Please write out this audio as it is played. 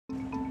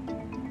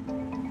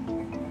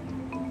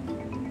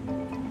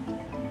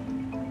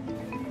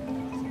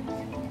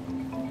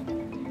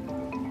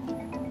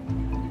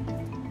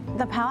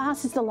The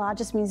Powerhouse is the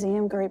largest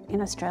museum group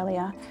in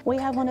Australia. We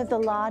have one of the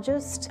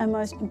largest and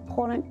most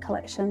important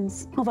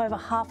collections of over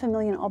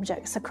 500,000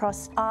 objects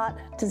across art,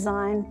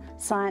 design,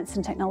 science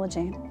and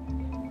technology.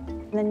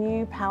 The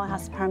new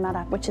Powerhouse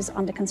Parramatta, which is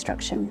under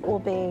construction, will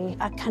be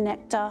a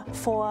connector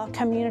for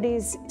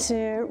communities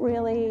to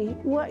really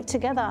work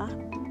together.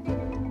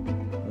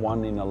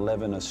 1 in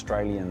 11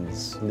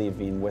 Australians live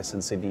in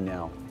Western Sydney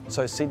now.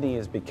 So Sydney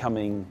is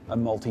becoming a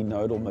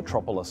multi-nodal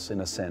metropolis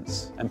in a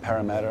sense, and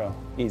Parramatta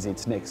is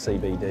its next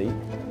CBD.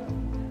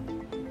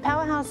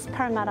 Powerhouse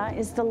Parramatta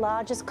is the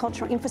largest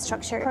cultural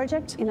infrastructure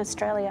project in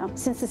Australia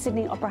since the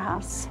Sydney Opera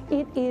House.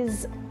 It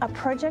is a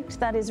project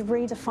that is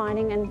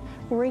redefining and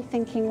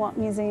rethinking what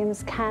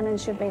museums can and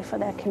should be for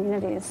their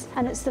communities.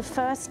 And it's the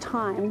first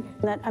time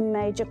that a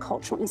major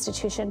cultural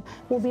institution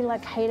will be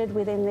located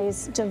within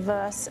these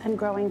diverse and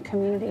growing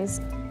communities.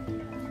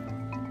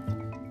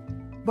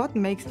 What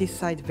makes this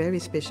site very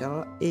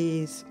special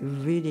is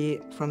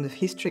really from the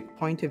historic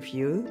point of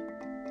view.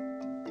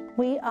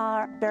 We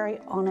are very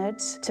honoured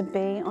to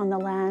be on the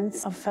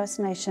lands of First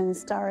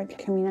Nations Darug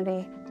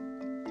community.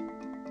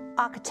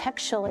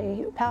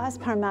 Architecturally, Powerhouse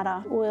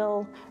Parramatta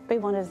will be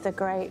one of the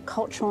great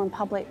cultural and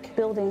public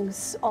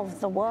buildings of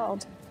the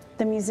world.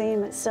 The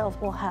museum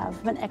itself will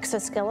have an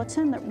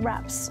exoskeleton that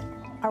wraps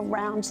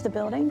around the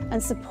building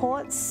and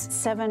supports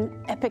 7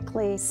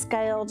 epically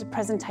scaled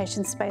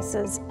presentation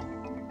spaces.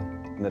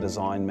 The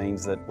design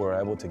means that we're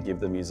able to give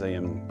the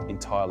museum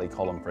entirely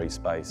column-free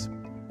space.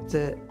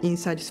 The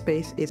inside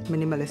space is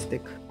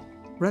minimalistic.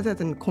 Rather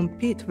than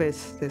compete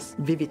with this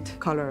vivid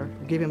color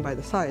given by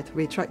the site,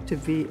 we try to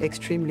be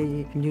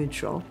extremely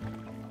neutral.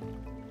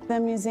 The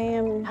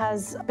museum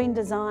has been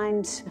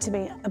designed to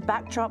be a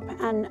backdrop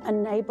and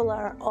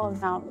enabler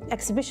of our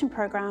exhibition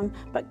program,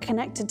 but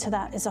connected to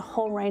that is a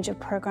whole range of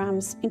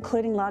programs,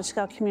 including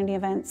large-scale community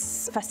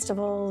events,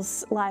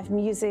 festivals, live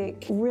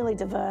music, really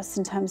diverse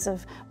in terms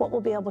of what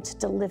we'll be able to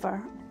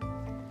deliver.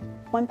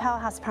 When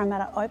Powerhouse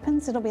Parramatta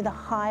opens, it'll be the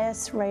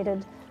highest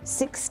rated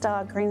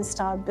 6-star Green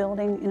Star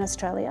building in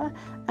Australia,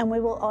 and we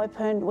will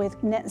open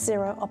with net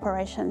zero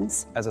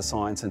operations. As a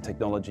science and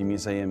technology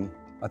museum,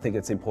 I think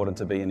it's important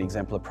to be an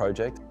exemplar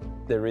project.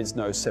 There is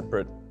no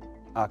separate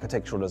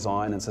architectural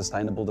design and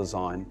sustainable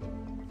design.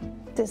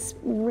 This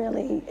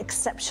really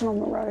exceptional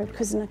Moreau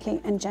Kusunoki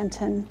and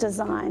Genton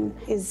design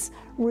is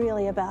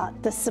really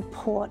about the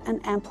support and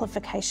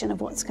amplification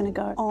of what's going to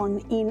go on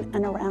in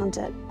and around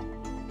it.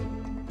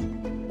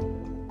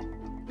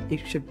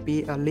 It should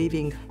be a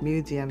living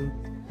museum.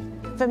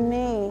 For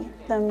me,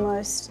 the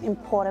most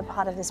important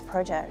part of this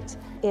project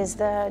is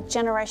the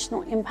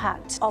generational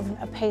impact of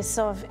a piece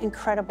of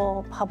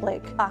incredible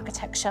public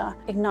architecture,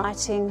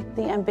 igniting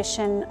the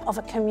ambition of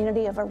a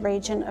community, of a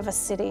region, of a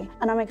city.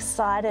 And I'm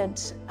excited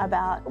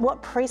about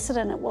what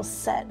precedent it will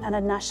set at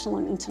a national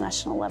and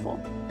international level.